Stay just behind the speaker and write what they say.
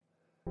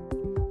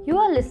You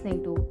are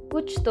listening to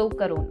Kuch To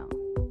Corona.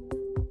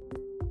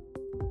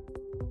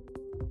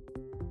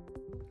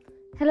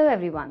 Hello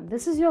everyone,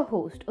 this is your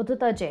host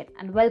Udita Jain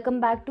and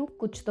welcome back to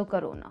Kuch To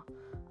Corona,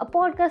 a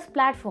podcast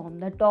platform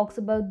that talks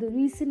about the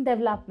recent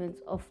developments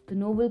of the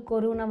novel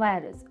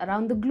coronavirus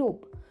around the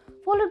globe,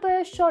 followed by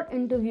a short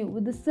interview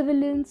with the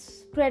civilians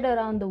spread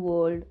around the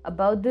world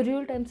about the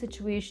real-time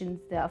situations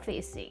they are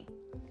facing.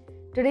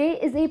 Today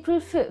is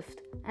April 5th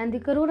and the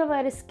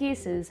coronavirus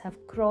cases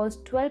have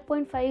crossed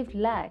 12.5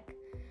 lakh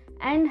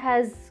and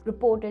has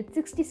reported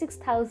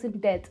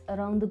 66,000 deaths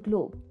around the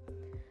globe,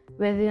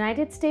 with the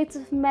United States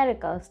of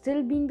America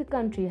still being the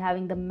country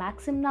having the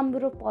maximum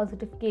number of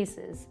positive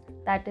cases,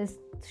 that is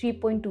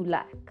 3.2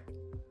 lakh.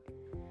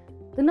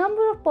 The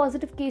number of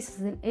positive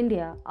cases in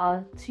India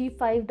are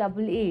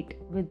 3588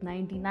 with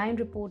 99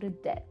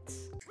 reported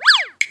deaths.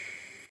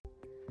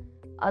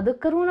 Other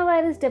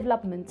coronavirus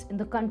developments in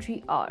the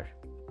country are: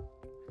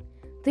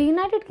 the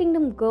United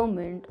Kingdom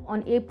government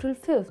on April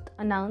 5th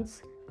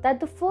announced that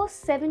the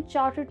first 7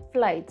 chartered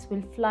flights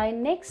will fly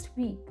next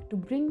week to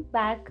bring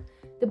back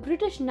the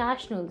British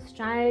nationals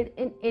stranded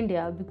in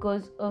India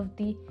because of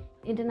the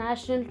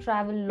international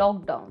travel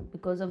lockdown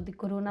because of the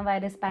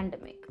coronavirus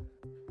pandemic.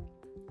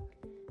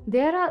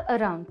 There are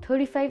around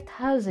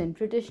 35,000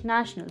 British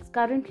nationals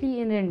currently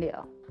in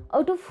India,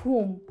 out of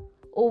whom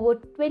over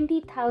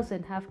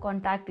 20,000 have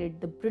contacted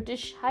the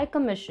British High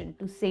Commission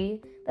to say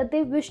that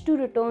they wish to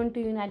return to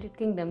United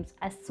Kingdom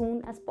as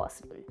soon as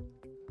possible.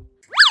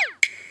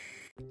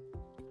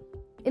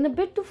 In a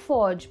bid to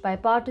forge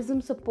bipartisan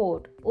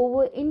support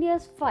over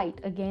India's fight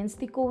against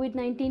the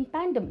COVID-19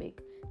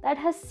 pandemic that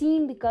has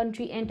seen the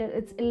country enter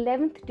its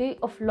 11th day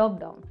of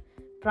lockdown,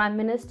 Prime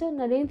Minister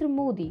Narendra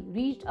Modi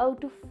reached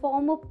out to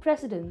former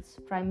presidents,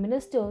 prime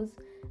ministers,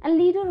 and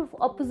leaders of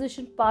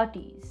opposition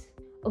parties.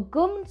 A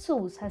government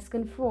source has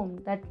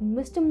confirmed that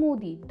Mr.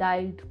 Modi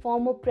dialed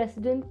former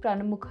President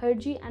Pranab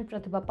Mukherjee and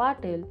Pratibha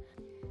Patil,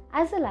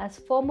 as well as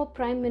former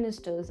Prime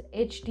Ministers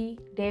H.D.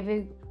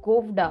 Deve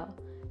Gowda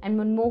and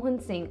Manmohan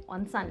Singh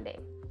on Sunday.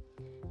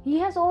 He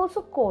has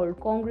also called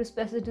Congress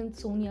President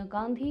Sonia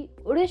Gandhi,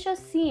 Odisha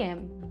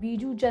CM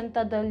Biju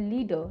Janata Dal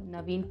leader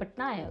Naveen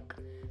Patnaik,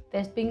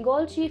 West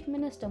Bengal Chief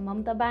Minister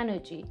Mamata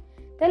Banerjee,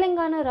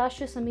 Telangana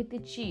Rashtra Samiti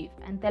Chief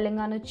and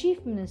Telangana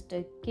Chief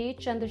Minister K.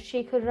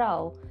 Chandrasekhar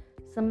Rao,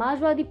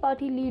 Samajwadi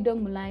Party leader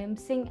Mulayam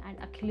Singh and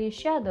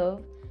Akhilesh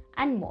Yadav,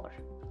 and more.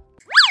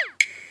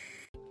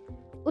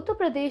 Uttar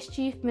Pradesh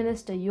Chief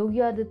Minister Yogi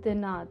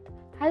Adityanath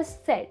has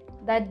said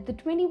that the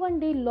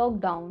 21-day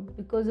lockdown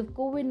because of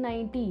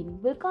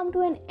COVID-19 will come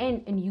to an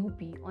end in UP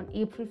on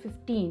April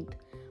 15th,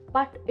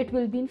 but it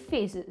will be in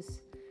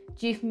phases.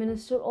 Chief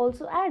Minister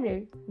also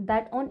added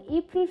that on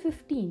April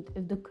 15th,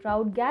 if the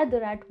crowd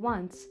gather at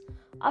once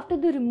after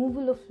the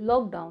removal of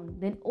lockdown,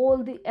 then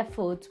all the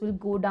efforts will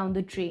go down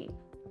the drain.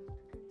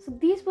 So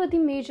these were the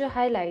major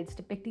highlights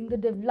depicting the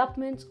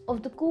developments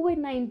of the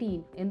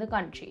COVID-19 in the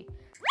country.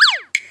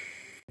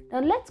 Now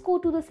let's go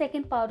to the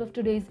second part of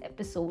today's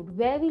episode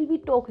where we'll be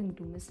talking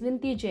to Ms.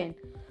 Vinti Jain,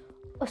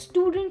 a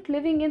student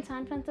living in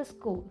San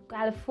Francisco,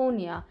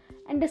 California,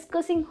 and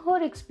discussing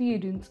her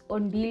experience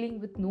on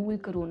dealing with novel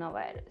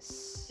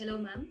coronavirus. Hello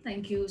ma'am,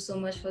 thank you so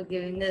much for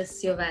giving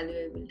us your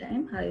valuable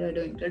time. How are you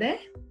doing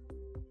today?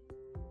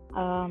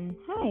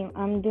 Hi,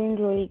 I'm doing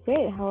really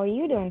great. How are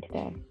you doing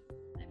today?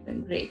 I'm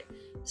doing great.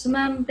 So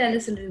ma'am, tell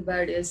us a little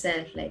about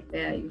yourself, like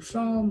where are you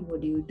from,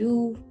 what do you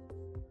do?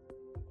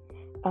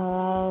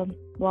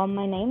 Well,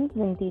 my name is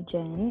Vinti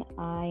Jain.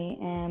 I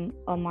am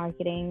a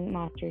marketing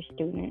master's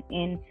student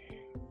in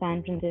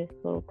San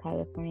Francisco,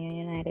 California,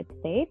 United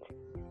States.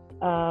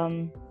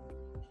 I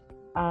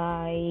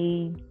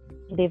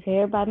live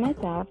here by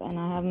myself and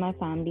I have my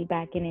family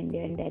back in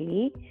India, in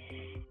Delhi.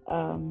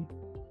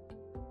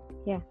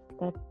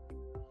 That's...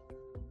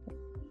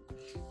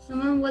 So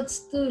ma'am, what's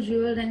the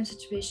real-time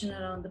situation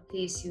around the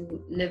place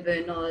you live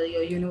in or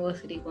your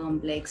university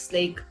complex?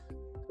 Like,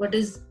 what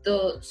is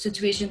the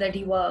situation that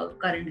you are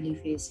currently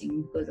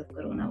facing because of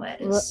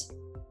coronavirus?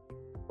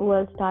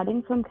 Well,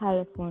 starting from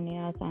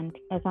California, San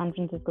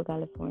Francisco,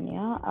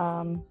 California,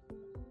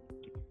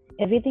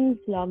 everything's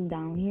locked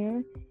down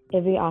here.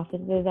 Every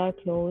offices are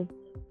closed.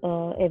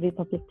 Every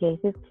public place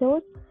is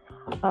closed,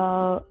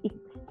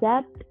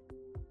 except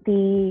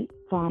the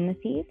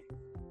pharmacies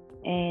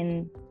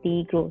and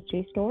the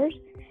grocery stores.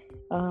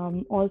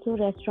 Also,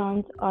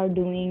 restaurants are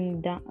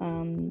doing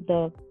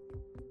the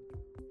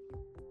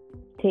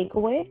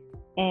takeaway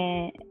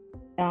and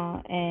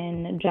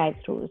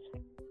drive-thrus.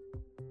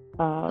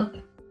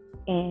 Okay.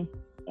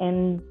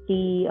 And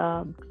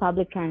the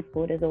public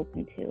transport is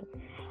open too.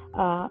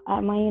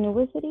 At my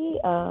university,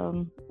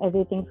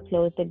 everything's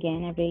closed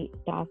again. Every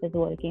staff is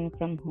working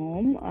from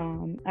home.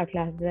 Our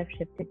classes have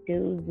shifted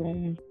to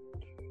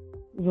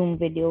Zoom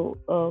video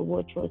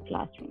virtual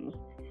classrooms.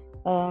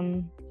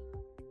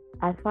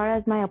 As far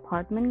as my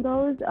apartment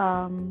goes,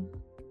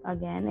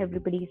 again,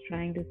 everybody's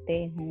trying to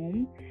stay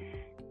home.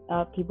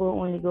 People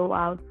only go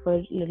out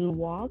for little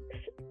walks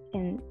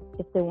and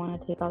if they want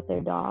to take out their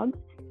dogs.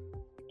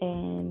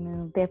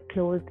 And they've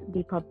closed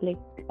the public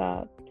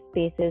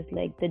spaces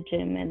like the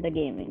gym and the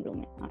gaming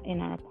room in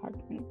our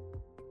apartment.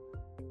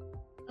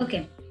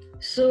 Okay,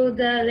 so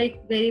there are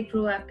like very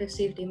proactive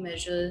safety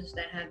measures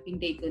that have been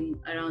taken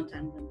around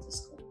San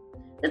Francisco.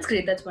 That's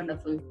great, that's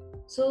wonderful.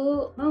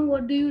 So, ma'am,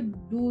 what do you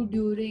do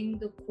during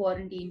the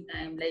quarantine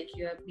time? Like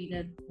you have been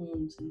at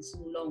home since so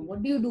long.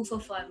 What do you do for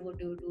fun? What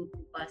do you do to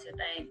pass your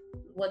time?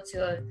 What's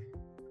your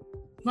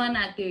fun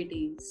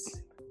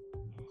activities?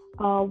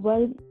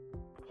 Well,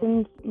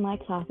 since my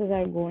classes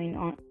are going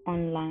on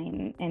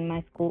online and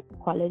my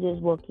college is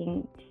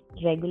working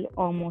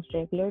almost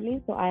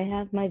regularly, so I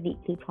have my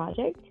weekly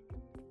project.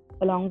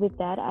 Along with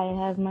that, I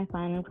have my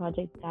final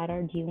projects that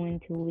are due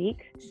in 2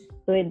 weeks.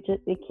 So it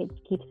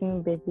keeps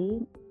me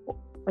busy.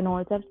 And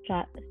also I've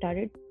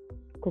started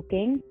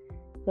cooking.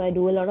 So I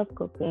do a lot of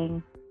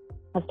cooking.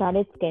 I've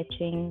started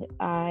sketching.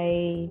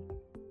 I'm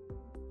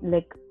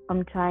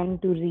trying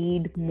to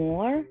read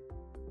more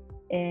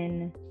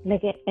and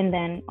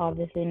then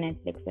obviously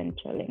Netflix and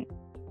chilling.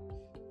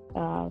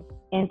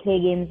 And play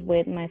games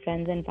with my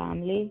friends and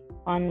family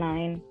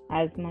online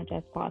as much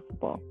as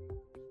possible.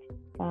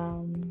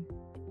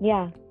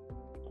 Yeah,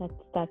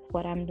 that's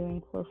what I'm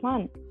doing for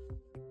fun.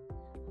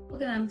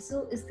 Okay, ma'am.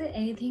 So, is there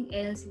anything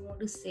else you want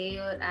to say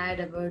or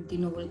add about the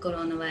novel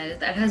coronavirus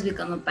that has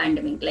become a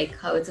pandemic? Like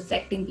how it's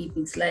affecting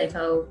people's life,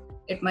 how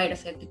it might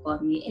affect the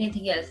economy?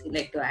 Anything else you'd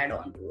like to add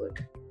on to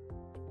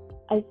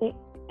it?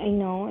 I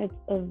know it's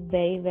a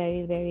very,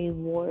 very, very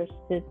worse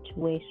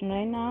situation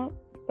right now,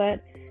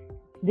 but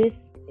this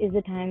is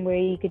a time where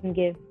you can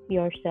give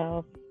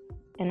yourself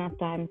enough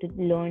time to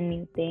learn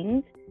new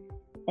things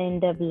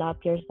and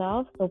develop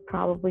yourself. So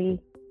probably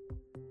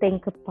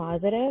think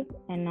positive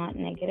and not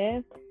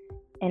negative.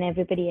 And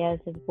everybody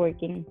else is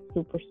working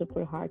super,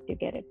 super hard to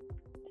get it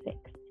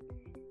fixed.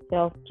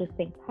 So just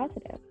think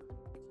positive.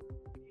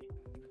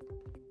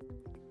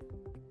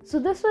 So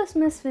this was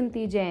Miss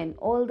Vinti Jain,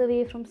 all the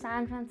way from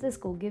San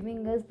Francisco,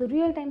 giving us the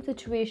real-time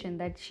situation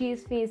that she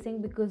is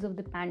facing because of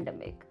the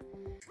pandemic.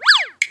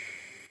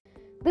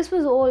 This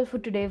was all for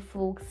today,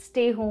 folks.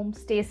 Stay home,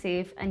 stay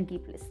safe, and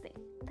keep listening.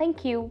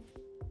 Thank you.